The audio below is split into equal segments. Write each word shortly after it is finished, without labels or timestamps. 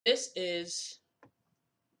This is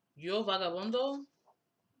Yo Vagabondo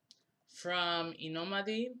from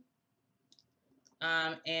Nomadi.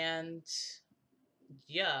 And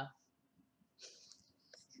yeah,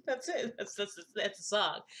 that's it. That's the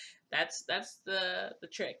song. That's the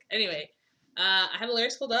trick. Anyway, I have the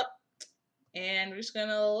lyrics pulled up, and we're just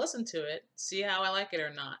gonna listen to it, see how I like it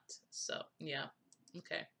or not. So yeah,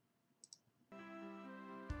 okay.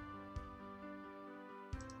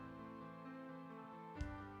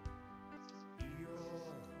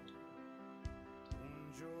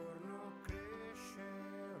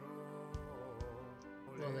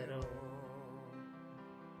 Bolero.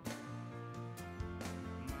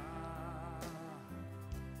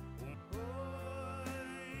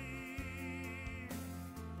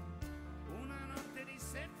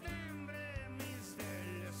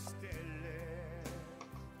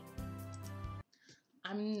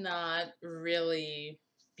 I'm not really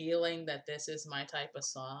feeling that this is my type of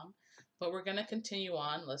song, but we're gonna continue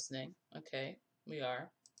on listening. Okay, we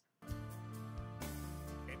are.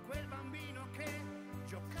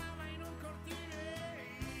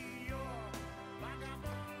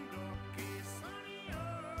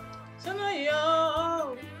 Sono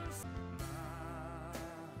io,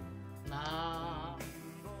 ma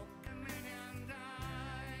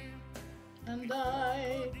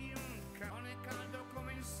andai.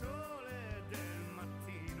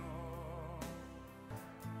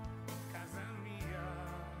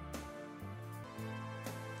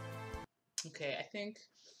 Okay, I think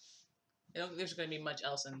I don't think there's going to be much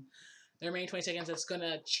else in the remaining 20 seconds that's going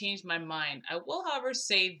to change my mind. I will, however,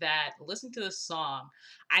 say that listening to the song,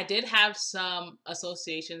 I did have some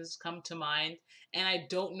associations come to mind, and I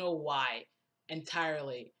don't know why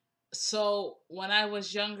entirely. So when I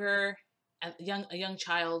was younger, a young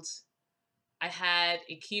child, I had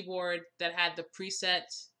a keyboard that had the preset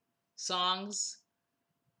songs,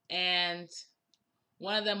 and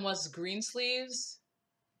one of them was Greensleeves,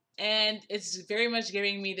 and it's very much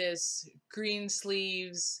giving me this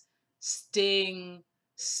Greensleeves, Sting,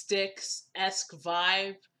 Styx esque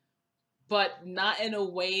vibe, but not in a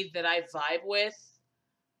way that I vibe with.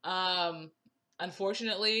 Um,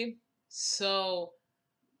 Unfortunately, so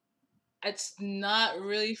it's not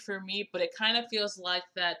really for me. But it kind of feels like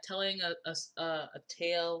that telling a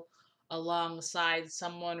tale alongside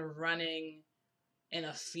someone running in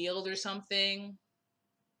a field or something.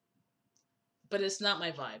 But it's not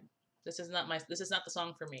my vibe. This is not the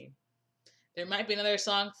song for me. There might be another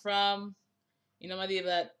song from Nomadi,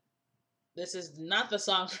 but this is not the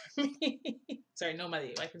song for me. Sorry,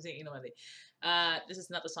 Nomadi. I can say Nomadi. This is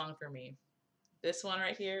not the song for me. This one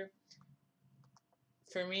right here,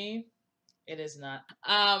 for me, it is not.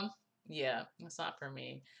 Yeah, it's not for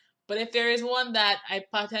me. But if there is one that I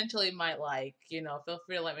potentially might like, feel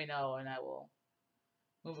free to let me know and I will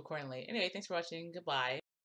move accordingly. Anyway, thanks for watching. Goodbye.